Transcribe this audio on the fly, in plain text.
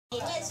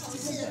从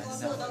事的工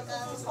作都跟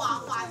画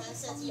画跟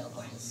设计有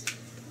关系。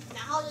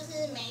然后就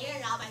是每一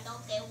任老板都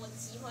给我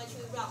机会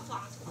去乱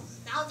画图。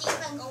然后第一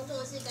份工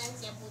作是跟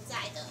柬埔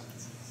寨的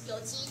有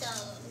机的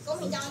公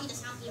平交易的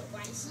商品有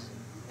关系。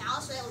然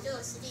后所以我就有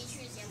实地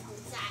去柬埔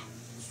寨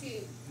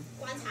去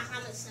观察他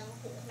们生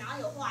活，然后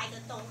有画一个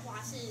动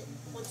画是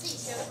我自己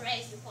学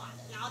Flash 画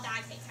的，然后大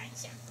家可以看一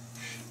下。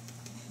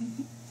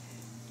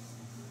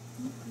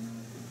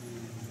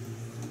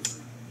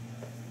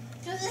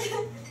就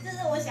是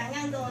我想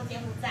象中的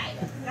柬埔寨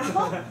的，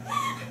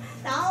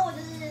然后就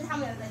是他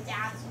们有个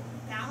家族，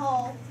然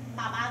后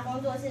爸爸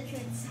工作是去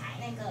采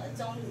那个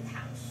棕榈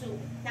糖树，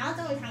然后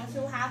棕榈糖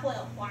树它会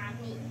有花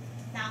蜜，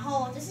然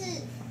后就是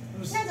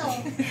那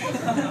种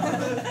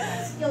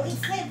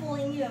可以播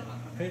音乐吗？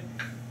可以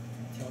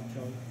调。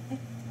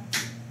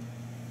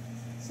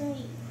所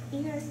以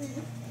音乐是，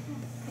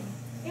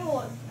因为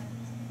我。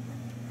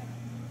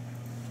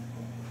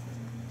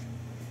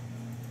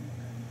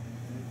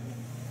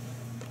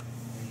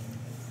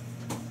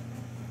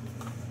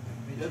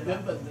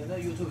原本的那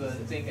YouTube 的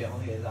声音可以放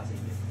那个大声一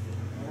点。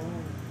哦。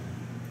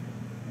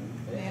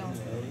没有。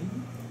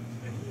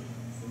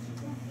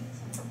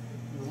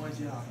有外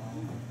接喇叭吗？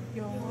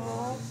有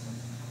哦。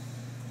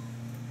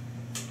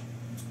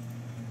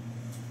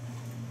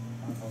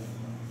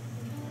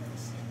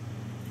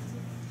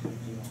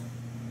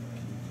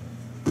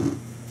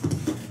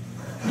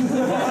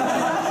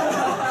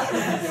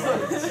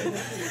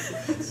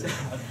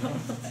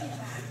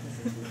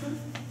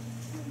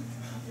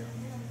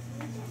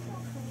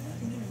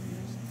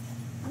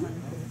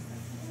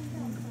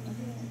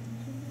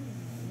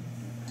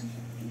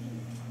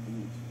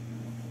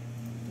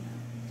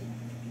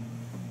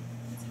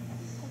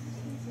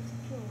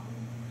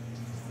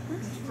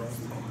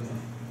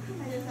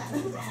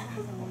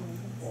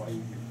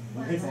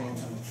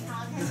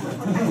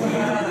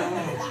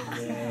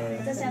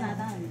这下拿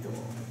到很多，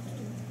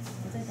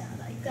我再等下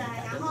来。对，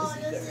然后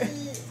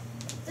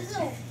就是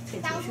我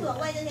当初有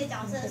为这些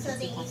角色设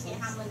定一些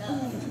他们的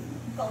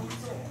工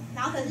作，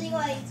然后可是因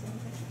为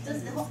就是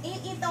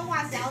因为动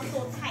画实在要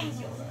做太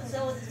久了，所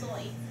以我只做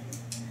了一支。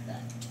对。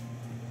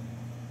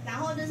然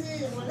后就是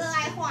我热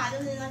爱画，就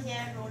是那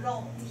些裸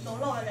露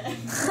的人。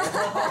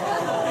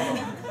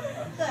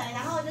对，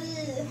然后就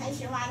是很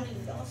喜欢旅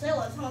游，所以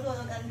我的创作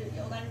都跟旅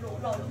游跟裸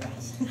露有关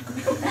系。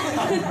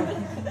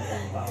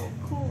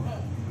酷。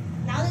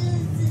然后就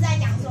是在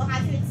讲说他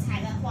去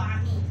采了花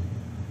蜜，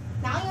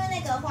然后因为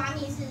那个花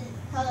蜜是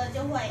喝了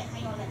就会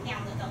很有能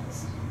量的东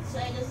西，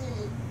所以就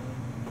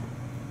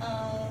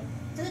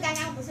是刚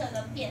刚不是有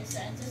个变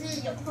身，就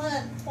是有喝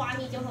了花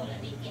蜜就会有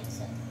能力变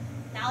身，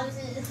然后就是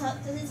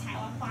采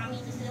完花蜜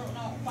就是有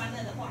那种欢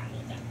乐的画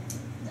面这样，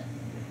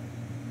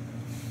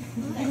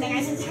对，大概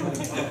是这样，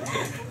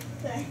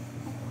对，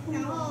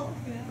然后。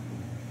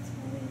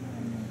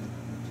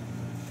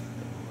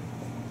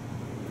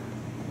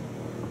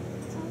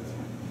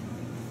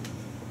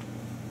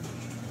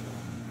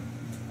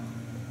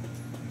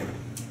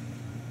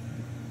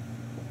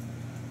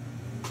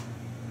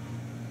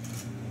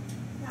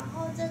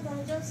这个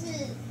就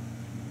是，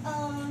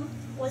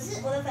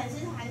我的粉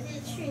丝团是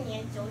去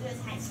年9月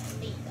才成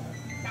立的，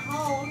然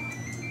后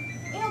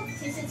因为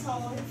其实从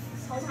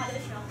小就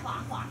喜欢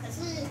画画，可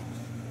是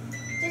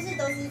就是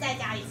都是在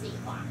家里自己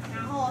画，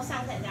然后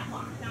上课也在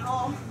画，然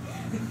后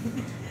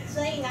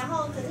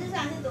可是虽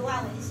然是读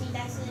外文系，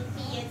但是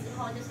毕业之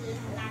后就是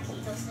很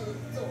lucky 都是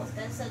做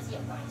跟设计有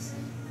关系，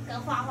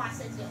跟画画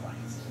设计有关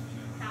系。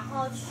然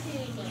后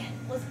去年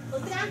我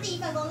刚刚第一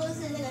份工作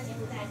是那个柬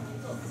埔寨工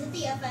作，可是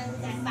第二份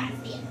是在饭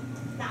店，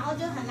然后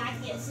就很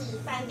lucky 的是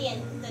饭店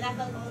的那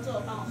份工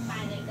作帮我办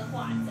了一个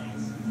画展，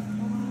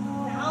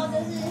然后就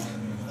是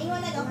因为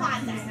那个画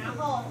展，然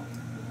后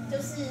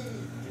就是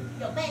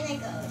有被那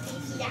个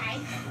DPI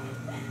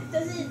就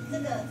是这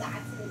个杂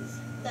志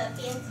的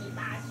编辑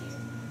发掘，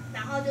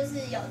然后就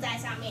是有在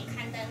上面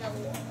刊登了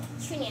我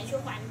去年去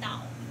环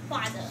岛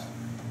画的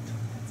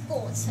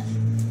过程，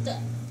对。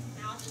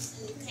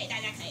大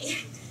家可以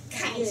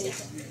看一下，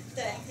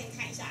对，可以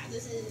看一下。就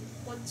是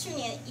我去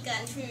年一个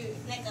人去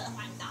那个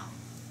环岛，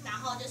然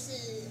后就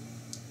是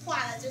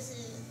画了就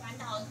是环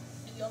岛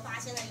旅游发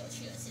生的有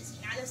趣的事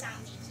情，然后就上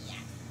DPI，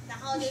 然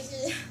后就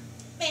是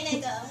被那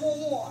个默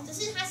默，就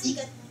是它是一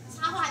个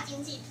插画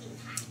经济平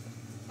台，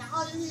然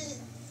后就是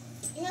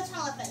因为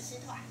创了粉丝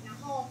团，然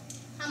后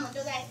他们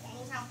就在网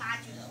络上发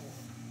掘了我。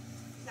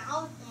然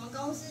后我们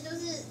公司就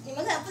是你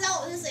们可能不知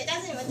道我是谁，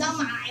但是你们知道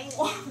马来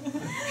貘，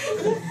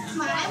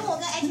马来貘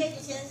跟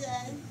HH 先生，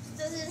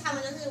就是他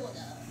们就是我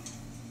的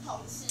同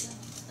事，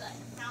对，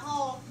然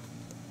后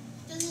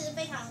就是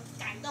非常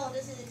感动，就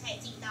是可以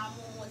进到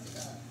默默这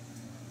个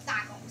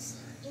大公司，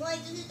因为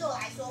就是对我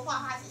来说，画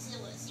画只是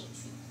我的兴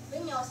趣，我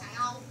并没有想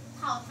要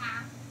靠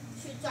它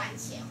去赚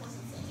钱或是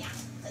怎样，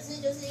可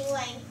是就是因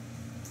为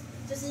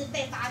就是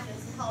被发掘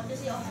之后，就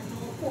是有很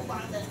多曝光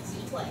的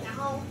机会，然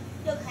后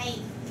又可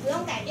以不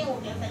用改变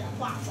我原本的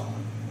画风，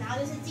然后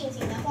就是尽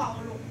情的画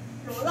我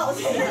裸露。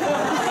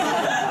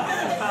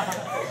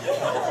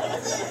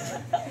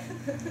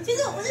其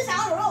实我不是想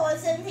要裸露我的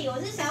身体，我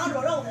是想要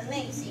裸露我的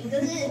内心，就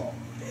是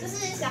就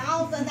是想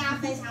要跟大家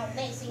分享，我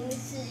内心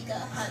是一个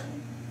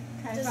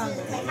就是很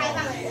开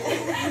放的人，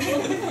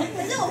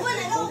可是我不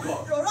能够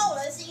裸露我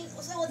的心，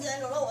所以我只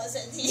能裸露我的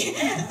身体。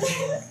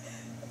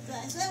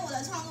对，所以我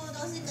的创作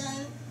都是跟，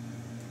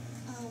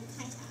我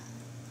看一下。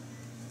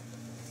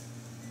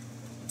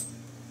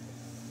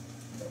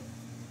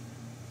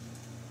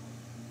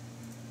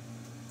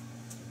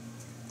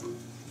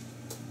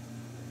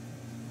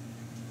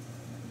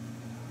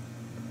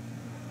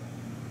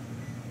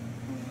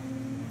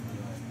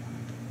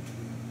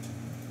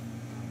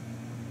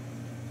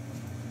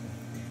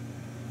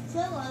所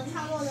以我的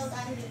创作都跟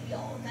旅游、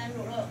跟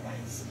裸露有关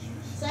系，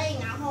所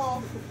以然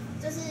后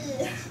就是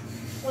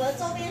我的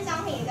周边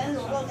商品也跟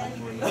裸露跟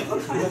旅游有关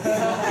系，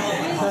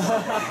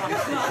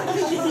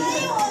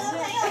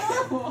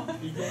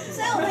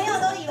所以我朋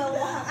友都以为我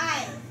很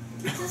爱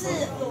就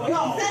是裸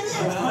露，但是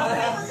我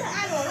并不是很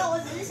爱裸露，我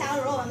只是想要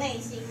裸露我内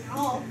心，然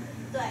后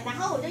对，然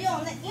后我就用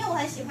因为我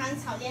很喜欢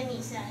草间弥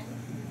生，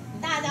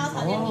大家知道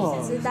草间弥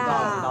生？知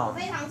道。我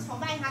非常崇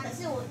拜他，可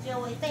是我觉得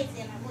我一辈子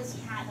也买不起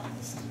他的东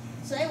西。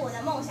所以我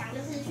的梦想就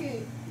是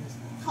去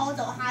偷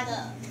走他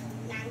的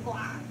南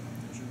瓜，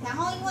然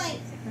后因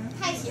为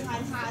太喜欢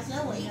他，所以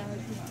我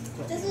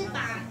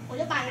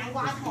就把南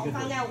瓜头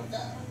放在我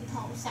的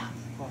头上。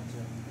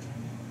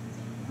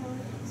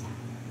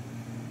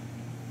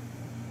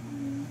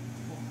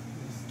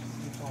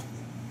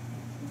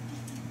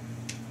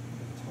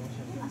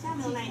好像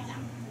没有那一张。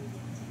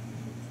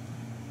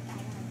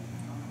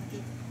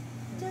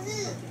就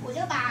是我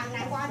就把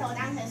南瓜头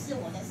当成是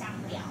我的商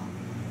标，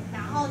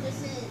然后就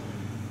是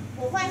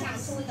我幻想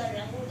出一个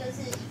人物，就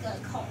是一个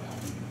恐龙，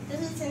就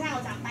是身上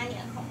有长斑点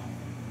的恐龙，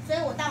所以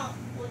我到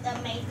我的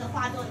每一个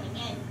画作里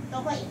面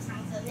都会隐藏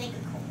着那个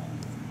恐龙，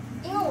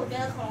因为我觉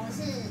得恐龙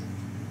是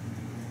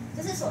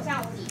就是所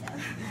向无敌的，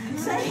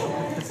所以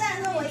虽然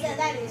说我一个人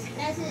在旅行，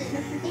但是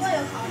因为有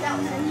恐龙在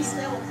我身边，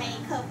所以我可以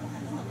克服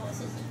很多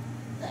事情。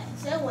对，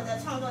所以我的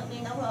创作里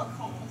面都会有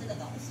恐龙这个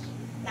东西，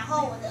然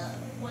后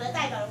我的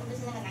代表人物就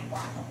是那个南瓜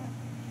头，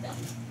对。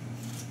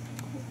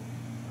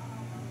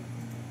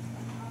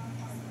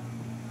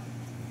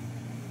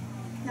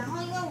然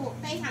后因为我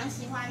非常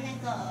喜欢那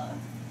个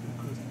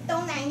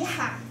东南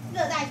亚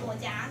热带国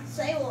家，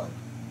所以我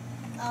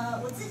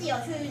自己有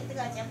去那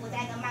个柬埔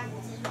寨跟曼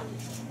谷自助旅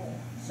行过，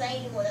所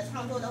以我的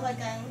创作都会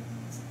跟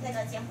那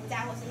个柬埔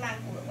寨或是曼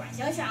谷有关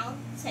系，我想要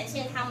呈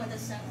现他们的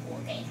生活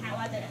给台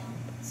湾的人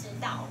知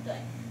道，对，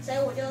所以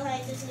我就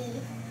会就是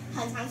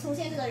很常出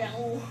现这个人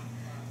物，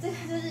这个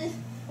就是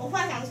我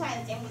幻想出来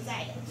的柬埔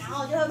寨人，然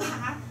后我就会把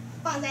它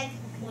放在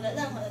我的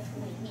任何的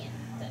图里面，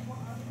对。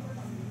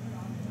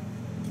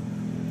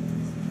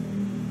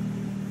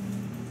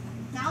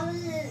然后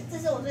这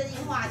是我最近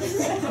画，就是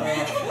最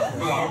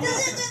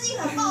近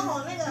很爆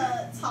红那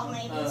个草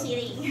莓冰淇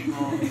淋。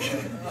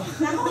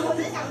然后我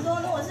就想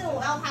说，如果是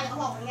我要拍的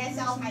话，我应该是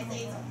要拍这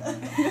一种的。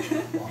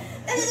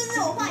但是这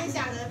是我幻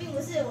想的，并不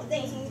是我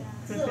内心，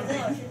是我真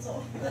的有去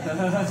做。对，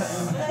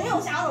因为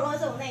我想要裸露的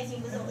是我内心，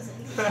不是我身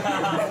体。对。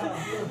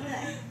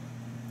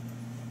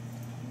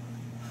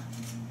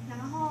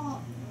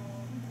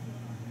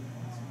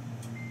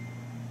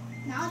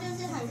然后就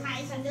是很开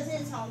心，就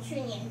是从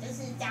去年就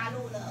是加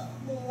入了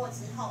默默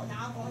之后，然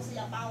后公司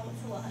有帮我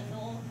出了很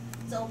多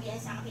周边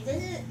商品，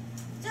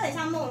就很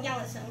像梦一样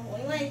的生活。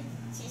因为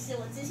其实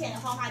我之前的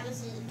画画就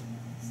是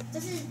只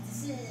是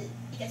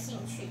一个兴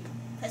趣，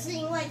可是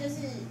因为就是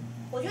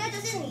我觉得就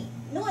是你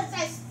如果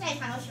在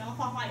场有喜欢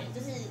画画的人，就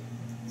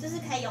是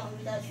可以勇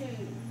于的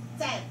去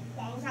在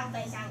网络上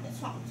分享你的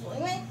创作，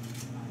因为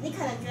你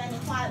可能觉得你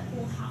画的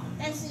不好，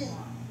但是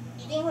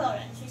一定会有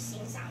人去欣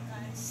赏跟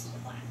喜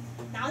欢。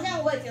然后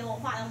像我也觉得我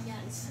画的东西很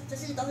就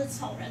是都是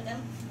丑人跟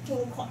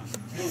铺狂，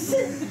可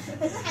是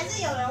还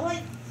是有人会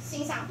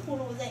欣赏铺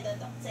路这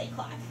一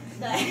块，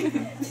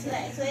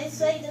对，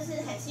所以就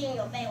是很幸运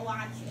有被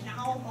挖掘，然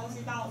后公司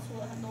帮我出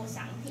了很多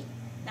商品，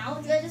然后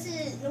我觉得就是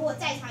如果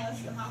在场有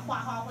喜欢画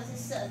画或是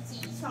设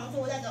计创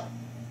作那种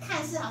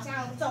看似好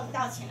像赚不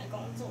到钱的工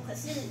作，可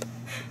是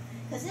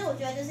我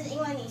觉得就是因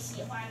为你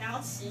喜欢，然后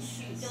持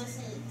续就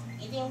是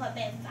一定会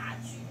被发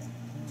掘，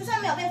就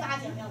算没有被发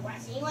掘没有关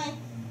系，因为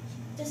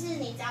就是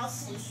你只要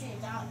持续，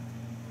只要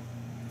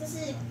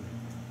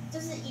就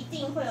是一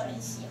定会有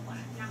人喜欢，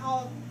然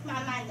后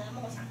慢慢的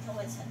梦想就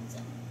会成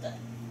真，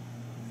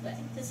对，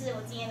这是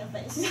我今天的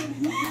分享。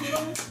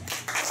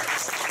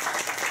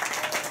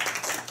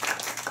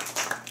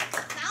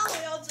然后我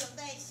有准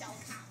备小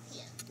卡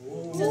片，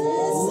就是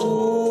送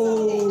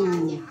给大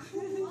家，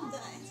对，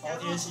超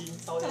贴心，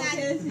超贴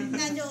心。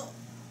那就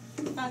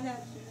发下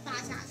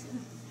去。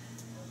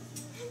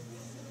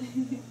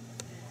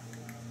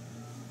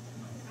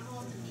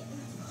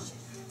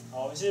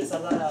好，谢谢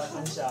Sasaya的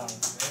分享。